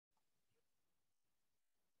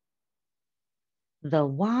The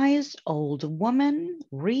Wise Old Woman,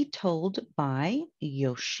 retold by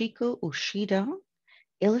Yoshiko Ushida,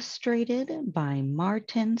 illustrated by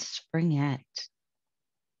Martin Springett.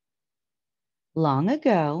 Long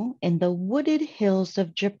ago, in the wooded hills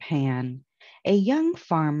of Japan, a young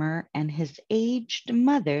farmer and his aged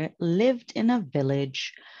mother lived in a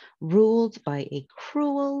village ruled by a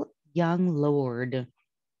cruel young lord.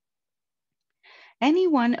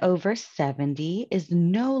 Anyone over 70 is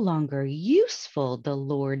no longer useful, the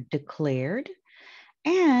Lord declared,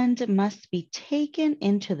 and must be taken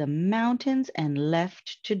into the mountains and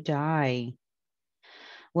left to die.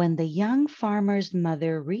 When the young farmer's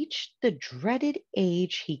mother reached the dreaded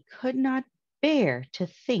age, he could not bear to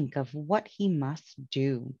think of what he must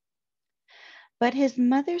do. But his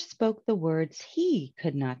mother spoke the words he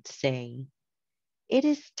could not say. It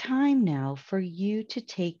is time now for you to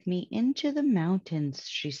take me into the mountains,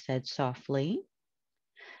 she said softly.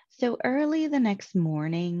 So early the next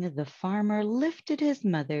morning, the farmer lifted his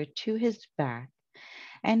mother to his back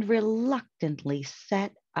and reluctantly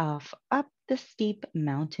set off up the steep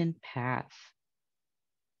mountain path.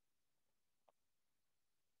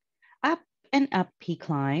 Up and up he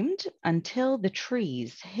climbed until the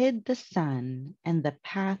trees hid the sun and the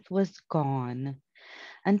path was gone,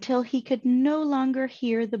 until he could no longer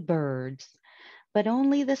hear the birds, but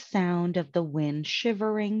only the sound of the wind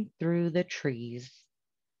shivering through the trees.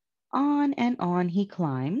 On and on he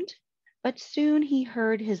climbed, but soon he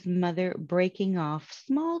heard his mother breaking off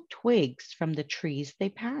small twigs from the trees they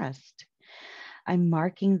passed. I'm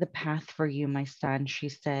marking the path for you, my son, she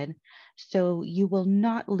said, so you will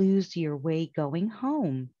not lose your way going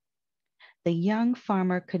home. The young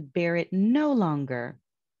farmer could bear it no longer.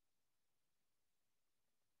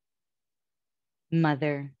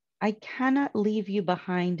 Mother, I cannot leave you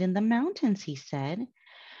behind in the mountains, he said.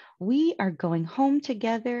 We are going home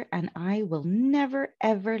together, and I will never,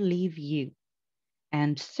 ever leave you.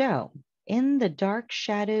 And so, in the dark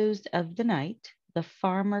shadows of the night, the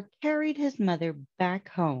farmer carried his mother back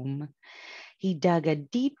home. He dug a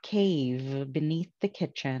deep cave beneath the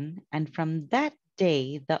kitchen, and from that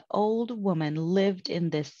day the old woman lived in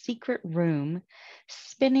this secret room,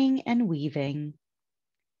 spinning and weaving.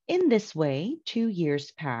 In this way, 2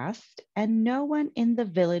 years passed, and no one in the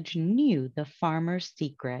village knew the farmer's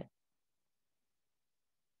secret.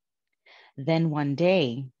 Then one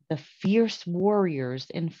day, the fierce warriors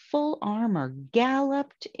in full armor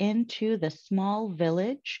galloped into the small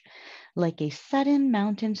village like a sudden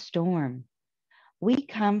mountain storm. We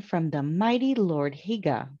come from the mighty Lord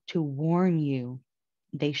Higa to warn you,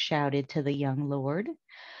 they shouted to the young lord.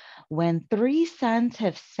 When 3 suns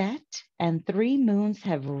have set and 3 moons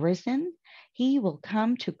have risen, he will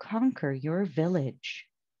come to conquer your village.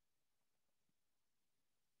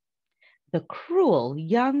 The cruel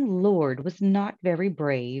young lord was not very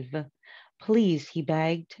brave. Please, he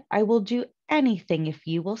begged, I will do anything if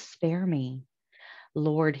you will spare me.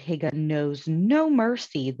 Lord Higa knows no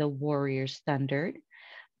mercy, the warriors thundered,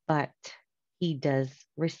 but he does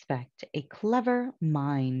respect a clever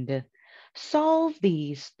mind. Solve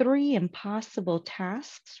these 3 impossible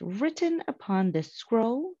tasks written upon this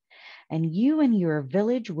scroll, and you and your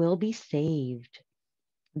village will be saved.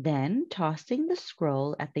 Then, tossing the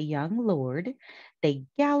scroll at the young lord, they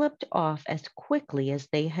galloped off as quickly as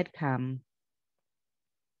they had come.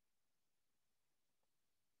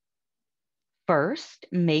 First,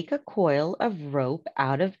 make a coil of rope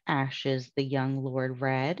out of ashes, the young lord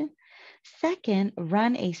read. Second,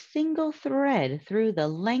 run a single thread through the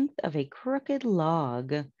length of a crooked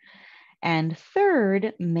log. And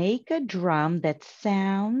third, make a drum that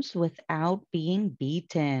sounds without being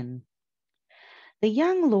beaten. The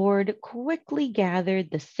young lord quickly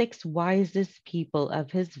gathered the 6 wisest people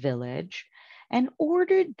of his village and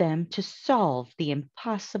ordered them to solve the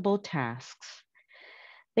impossible tasks.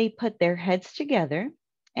 They put their heads together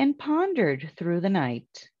and pondered through the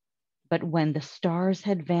night. But when the stars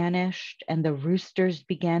had vanished and the roosters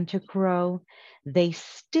began to crow, they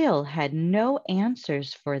still had no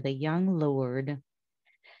answers for the young lord.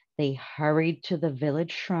 They hurried to the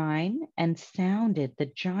village shrine and sounded the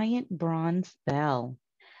giant bronze bell.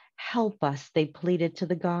 Help us, they pleaded to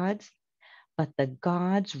the gods, but the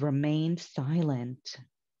gods remained silent.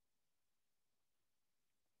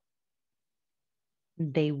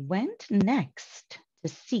 They went next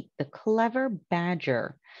to seek the clever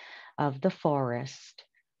badger of the forest,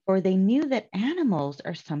 for they knew that animals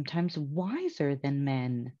are sometimes wiser than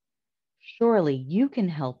men. Surely you can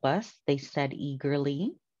help us, they said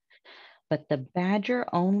eagerly. But the badger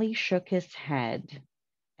only shook his head.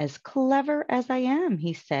 As clever as I am,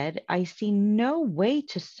 he said, I see no way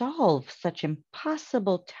to solve such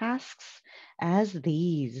impossible tasks as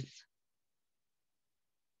these.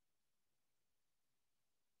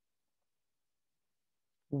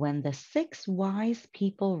 When the 6 wise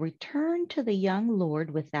people returned to the young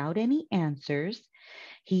lord without any answers,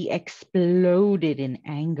 he exploded in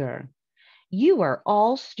anger. "You are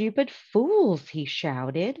all stupid fools," he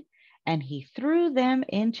shouted, and he threw them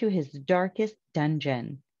into his darkest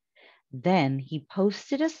dungeon. Then he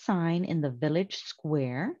posted a sign in the village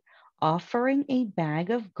square offering a bag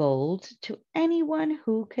of gold to anyone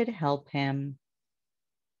who could help him.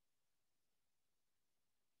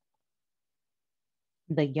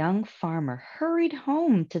 The young farmer hurried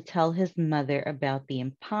home to tell his mother about the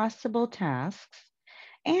impossible tasks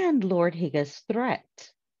and Lord Higa's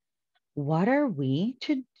threat. "What are we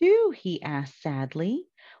to do?" he asked sadly.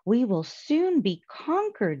 "We will soon be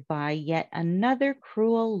conquered by yet another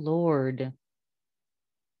cruel lord."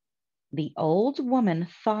 The old woman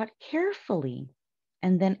thought carefully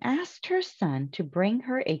and then asked her son to bring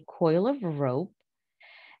her a coil of rope,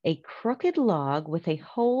 a crooked log with a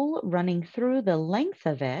hole running through the length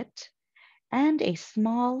of it, and a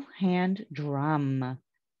small hand drum.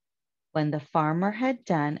 When the farmer had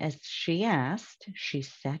done as she asked, she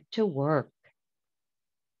set to work.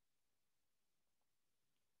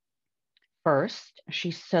 First,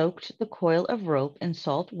 she soaked the coil of rope in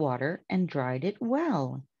salt water and dried it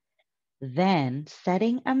well. Then,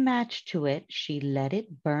 setting a match to it, she let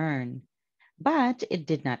it burn. But it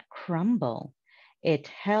did not crumble. It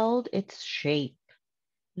held its shape.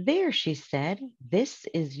 "There," she said, "this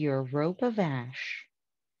is your rope of ash."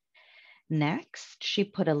 Next, she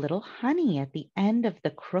put a little honey at the end of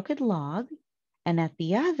the crooked log, and at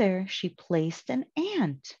the other she placed an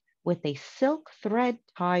ant with a silk thread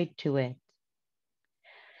tied to it.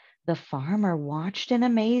 The farmer watched in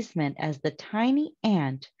amazement as the tiny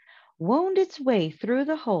ant wound its way through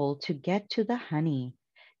the hole to get to the honey,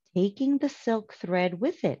 taking the silk thread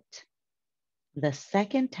with it. The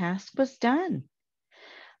second task was done.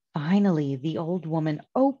 Finally, the old woman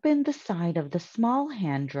opened the side of the small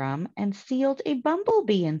hand drum and sealed a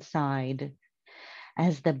bumblebee inside.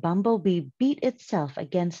 As the bumblebee beat itself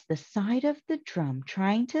against the side of the drum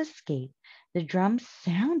trying to escape, the drum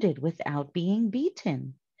sounded without being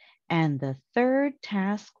beaten. And the third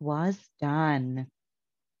task was done.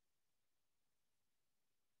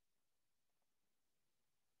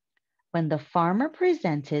 When the farmer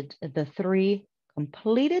presented the 3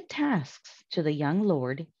 completed tasks to the young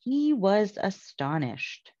lord, he was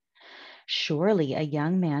astonished. "Surely a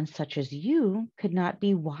young man such as you could not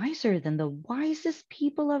be wiser than the wisest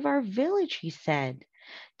people of our village," he said.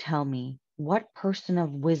 "Tell me, what person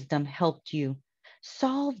of wisdom helped you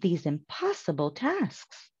solve these impossible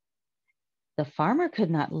tasks?" The farmer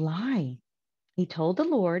could not lie. He told the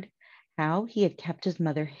Lord how he had kept his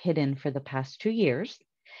mother hidden for the past 2 years.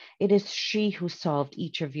 "It is she who solved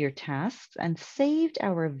each of your tasks and saved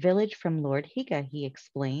our village from Lord Higa," he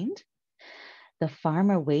explained. The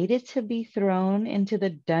farmer waited to be thrown into the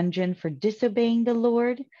dungeon for disobeying the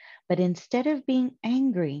Lord, but instead of being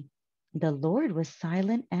angry, the Lord was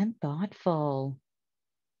silent and thoughtful.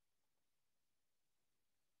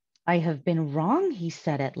 "I have been wrong," he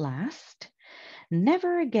said at last.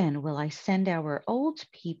 "Never again will I send our old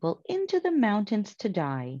people into the mountains to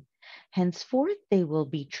die. Henceforth they will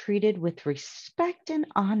be treated with respect and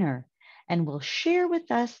honor and will share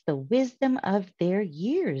with us the wisdom of their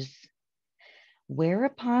years."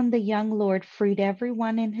 Whereupon the young lord freed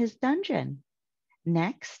everyone in his dungeon.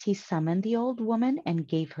 Next, he summoned the old woman and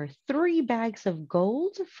gave her 3 bags of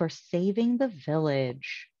gold for saving the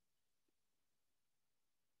village.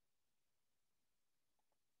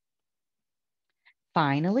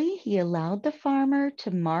 Finally, he allowed the farmer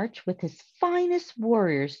to march with his finest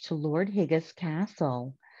warriors to Lord Higa's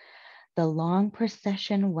castle. The long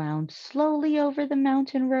procession wound slowly over the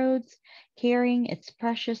mountain roads, carrying its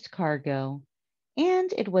precious cargo.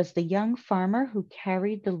 And it was the young farmer who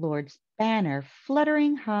carried the Lord's banner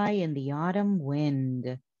fluttering high in the autumn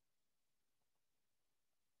wind.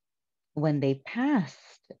 When they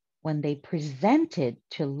passed, when they presented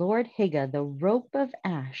to Lord Higa the rope of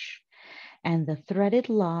ash and the threaded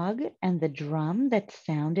log and the drum that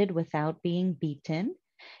sounded without being beaten,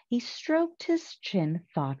 he stroked his chin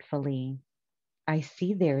thoughtfully. "I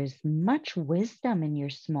see there is much wisdom in your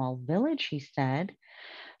small village," he said,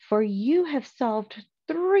 "for you have solved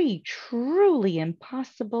 3 truly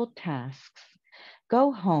impossible tasks.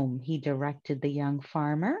 Go home," he directed the young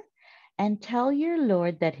farmer, "and tell your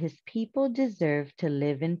lord that his people deserve to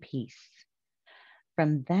live in peace."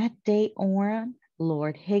 From that day on,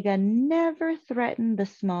 Lord Higa never threatened the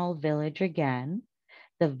small village again.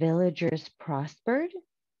 The villagers prospered,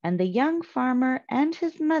 and the young farmer and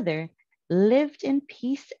his mother lived in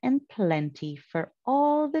peace and plenty for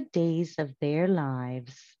all the days of their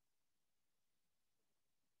lives.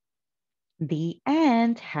 The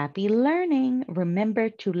end. Happy learning. Remember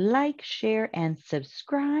to like, share, and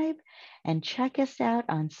subscribe, and check us out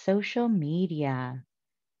on social media.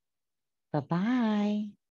 Bye-bye.